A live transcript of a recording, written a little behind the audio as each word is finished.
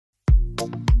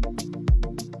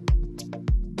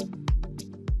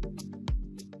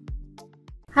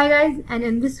Hi guys, and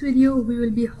in this video we will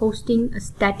be hosting a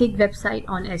static website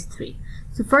on S3.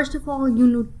 So first of all, you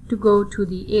need to go to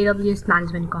the AWS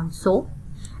Management Console,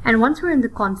 and once we're in the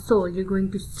console, you're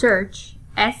going to search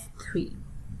S3.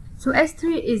 So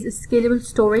S3 is a scalable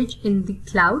storage in the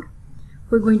cloud.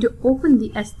 We're going to open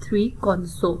the S3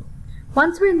 console.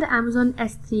 Once we're in the Amazon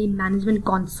S3 Management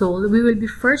Console, we will be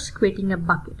first creating a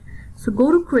bucket. So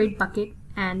go to Create Bucket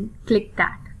and click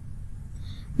that.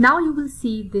 Now you will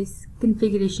see this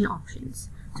configuration options.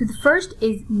 So the first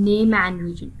is name and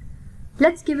region.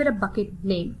 Let's give it a bucket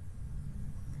name.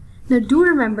 Now do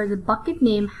remember the bucket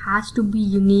name has to be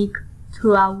unique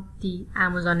throughout the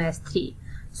Amazon S3.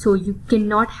 So you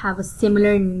cannot have a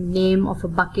similar name of a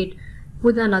bucket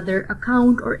with another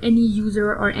account or any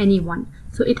user or anyone.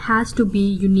 So it has to be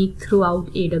unique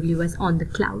throughout AWS on the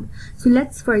cloud. So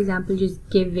let's, for example, just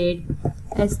give it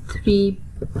S3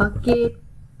 bucket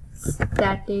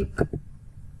static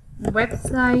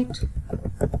website.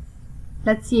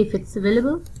 Let's see if it's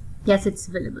available. Yes, it's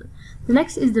available. The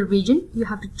next is the region. You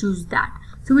have to choose that.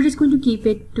 So we're just going to keep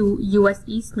it to US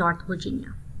East North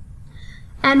Virginia.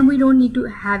 And we don't need to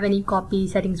have any copy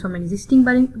settings from an existing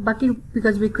bucket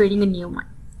because we're creating a new one.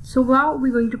 So now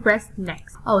we're going to press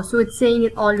next. Oh, so it's saying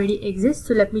it already exists.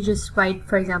 So let me just write,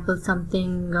 for example,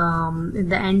 something in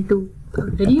the end to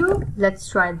video.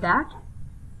 Let's try that.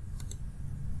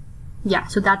 Yeah,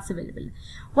 so that's available.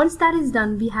 Once that is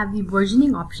done, we have the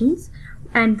versioning options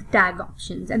and the tag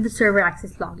options and the server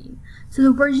access logging. So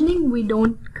the versioning, we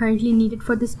don't currently need it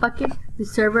for this bucket. The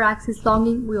server access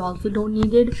logging, we also don't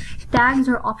need it. Tags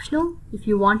are optional. If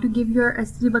you want to give your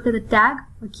S3 bucket a tag,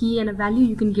 a key and a value,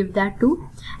 you can give that too.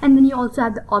 And then you also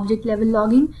have the object level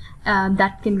logging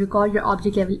that can record your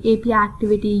object level API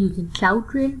activity using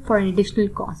CloudTrail for an additional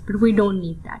cost, but we don't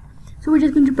need that. So we're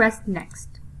just going to press next.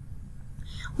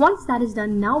 Once that is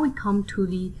done, now we come to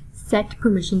the set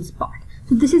permissions part.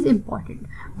 So this is important.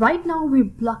 Right now we're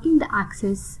blocking the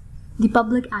access, the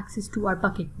public access to our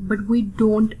bucket, but we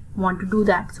don't want to do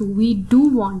that. So we do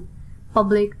want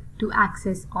public to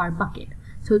access our bucket.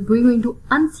 So we're going to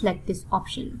unselect this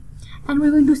option, and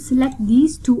we're going to select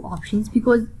these two options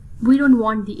because we don't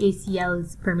want the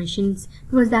ACL's permissions,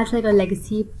 because that's like a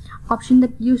legacy option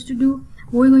that used to do.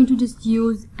 We're going to just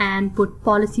use and put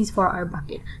policies for our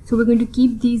bucket. So we're going to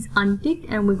keep these unticked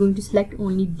and we're going to select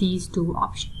only these two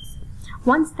options.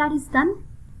 Once that is done,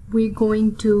 we're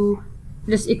going to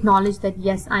just acknowledge that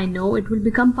yes, I know it will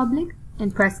become public,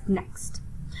 and press next.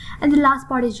 And the last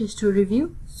part is just to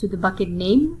review. So the bucket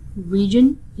name,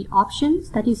 region, the options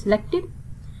that you selected,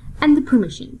 and the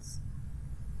permissions.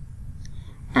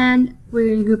 And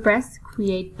we're going to press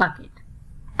create bucket.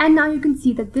 And now you can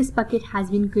see that this bucket has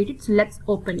been created, so let's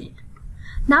open it.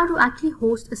 Now to actually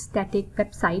host a static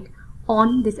website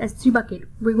on this S3 bucket,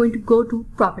 we're going to go to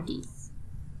properties.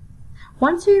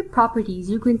 Once you're in properties,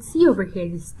 you can see over here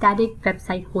the static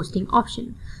website hosting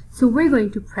option. So we're going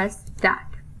to press that.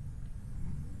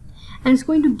 And it's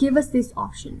going to give us this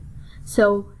option.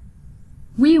 So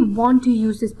we want to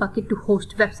use this bucket to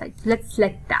host websites. So let's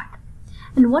select that.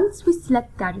 And once we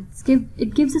select that,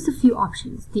 it gives us a few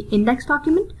options. The index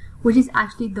document, which is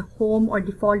actually the home or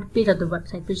default page of the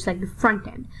website, which is like the front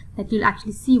end that you'll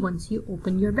actually see once you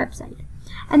open your website.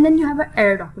 And then you have an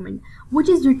error document, which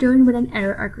is returned when an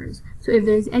error occurs. So if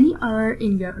there is any error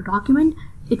in your document,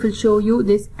 it will show you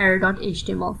this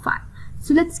error.html file.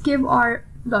 So let's give our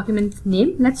document's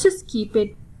name. Let's just keep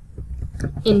it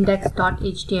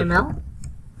index.html.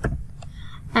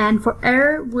 And for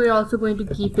error, we're also going to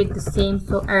keep it the same,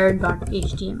 so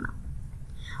error.html.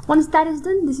 Once that is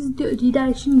done, this is the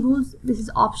redirection rules. This is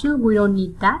optional, we don't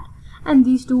need that. And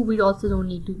these two, we also don't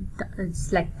need to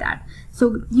select that.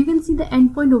 So you can see the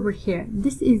endpoint over here.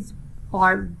 This is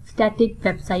our static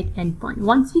website endpoint.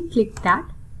 Once we click that,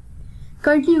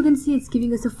 currently you can see it's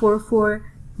giving us a 404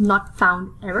 not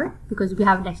found error because we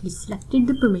haven't actually selected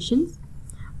the permissions.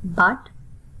 But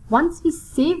once we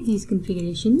save these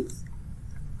configurations,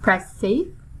 press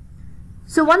save.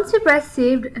 So once we press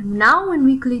saved, now when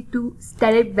we click to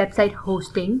static website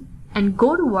hosting and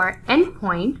go to our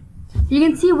endpoint, you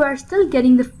can see we're still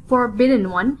getting the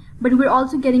forbidden one, but we're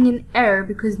also getting an error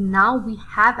because now we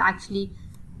have our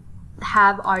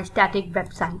static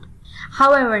website.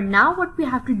 However, now what we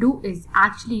have to do is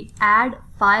actually add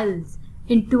files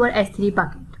into our S3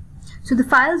 bucket. So the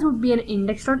files would be an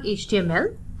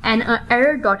index.html and an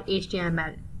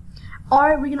error.html.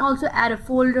 Or we can also add a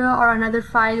folder or another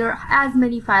file or as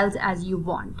many files as you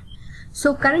want.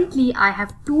 So currently I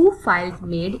have two files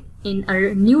made in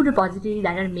a new repository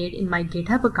that are made in my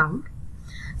GitHub account.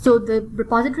 So the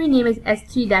repository name is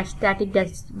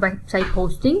s3-static-website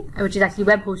hosting, which is actually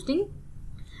web hosting.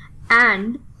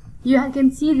 And you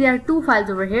can see there are two files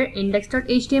over here,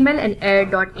 index.html and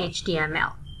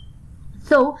error.html.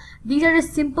 So these are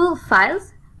just simple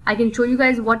files. I can show you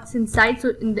guys what's inside.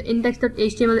 So in the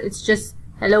index.html, it's just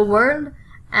hello world,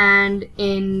 and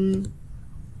in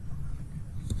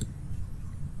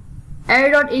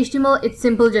error.html, it's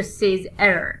simple, just says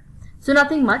error. So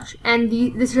nothing much, and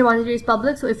this repository is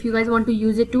public, so if you guys want to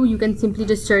use it too, you can simply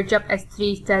just search up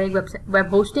S3 static web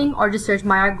hosting, or just search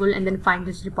Myra Gul and then find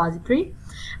this repository.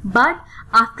 But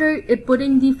after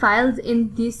putting the files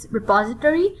in this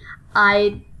repository,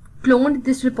 I cloned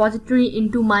this repository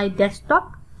into my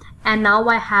desktop, and now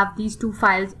I have these two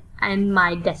files in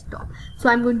my desktop. So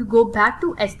I'm going to go back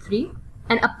to S3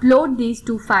 and upload these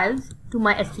two files to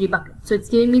my S3 bucket. So it's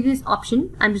giving me this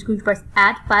option. I'm just going to press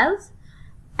add files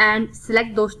and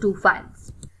select those two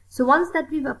files. So once that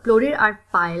we've uploaded our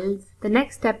files, the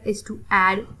next step is to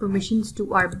add permissions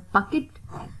to our bucket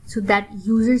so that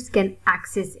users can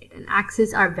access it and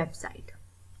access our website.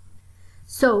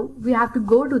 So we have to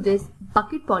go to this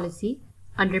bucket policy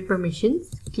under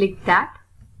permissions, click that,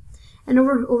 and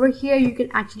over here you can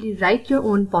actually write your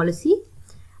own policy.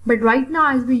 But right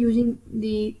now, as we're using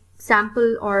the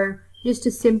sample or just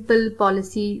a simple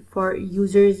policy for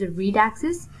users read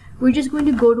access, we're just going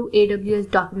to go to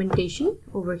AWS documentation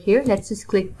over here. Let's just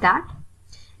click that.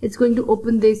 It's going to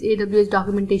open this AWS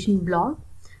documentation blog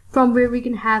from where we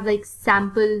can have like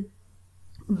sample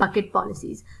bucket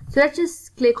policies. So let's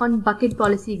just click on bucket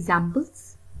policy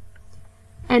examples.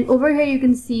 And over here you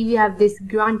can see we have this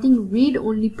granting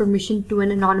read-only permission to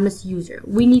an anonymous user.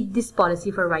 We need this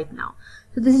policy for right now.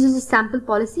 So this is just a sample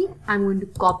policy. I'm going to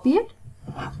copy it,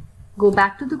 go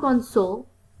back to the console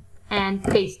and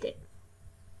paste it.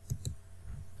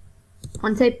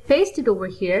 Once I paste it over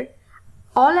here,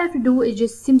 all I have to do is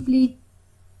just simply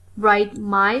write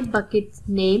my bucket's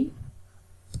name,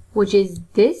 which is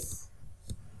this,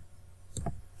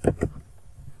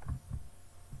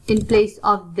 in place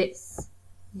of this,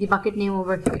 the bucket name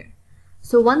over here.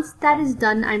 So once that is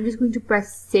done, I'm just going to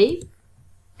press save,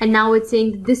 and now it's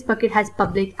saying that this bucket has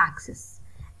public access.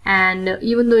 And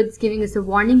even though it's giving us a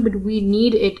warning, but we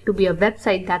need it to be a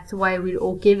website, that's why we're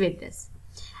okay with this.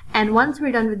 And once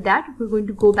we're done with that, we're going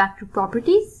to go back to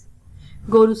properties,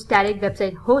 go to static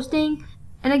website hosting,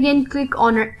 and again click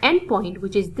on our endpoint,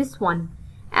 which is this one,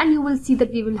 and you will see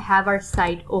that we will have our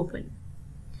site open.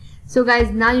 So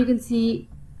guys, now you can see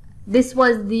this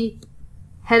was the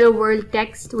hello world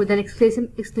text with an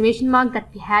exclamation mark that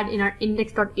we had in our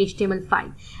index.html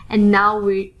file, and now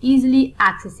we're easily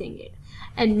accessing it.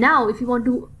 And now if you want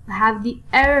to have the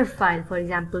error file, for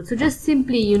example, so just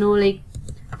simply, like,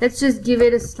 let's just give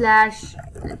it a slash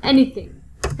anything,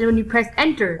 and when you press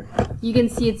enter, you can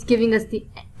see it's giving us the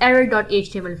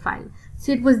error.html file.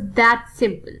 So it was that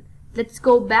simple. Let's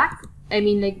go back.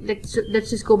 Let's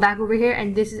just go back over here,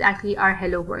 and this is actually our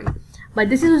hello world. But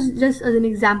this is just as an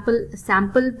example, a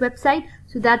sample website.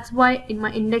 So that's why in my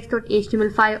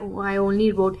index.html file, I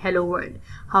only wrote hello world.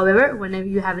 However, whenever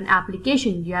you have an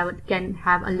application, you can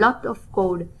have a lot of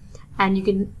code, and you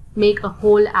can make a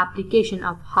whole application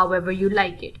of however you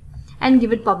like it and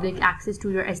give it public access to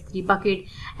your S3 bucket.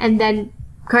 And then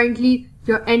currently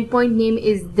your endpoint name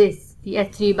is this, the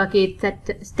S3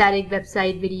 bucket static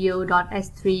website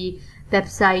video.s3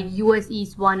 website US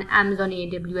East 1 Amazon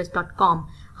AWS.com.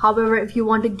 However, if you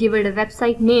want to give it a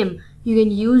website name, you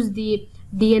can use the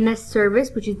DNS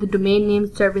service, which is the domain name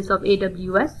service of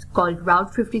AWS called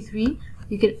Route 53.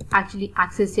 You can actually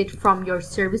access it from your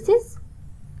services.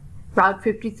 Route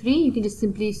 53, you can just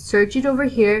simply search it over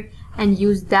here and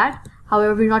use that.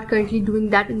 However, we're not currently doing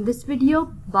that in this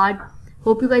video, but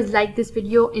hope you guys liked this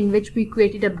video in which we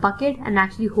created a bucket and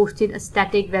actually hosted a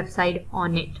static website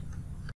on it.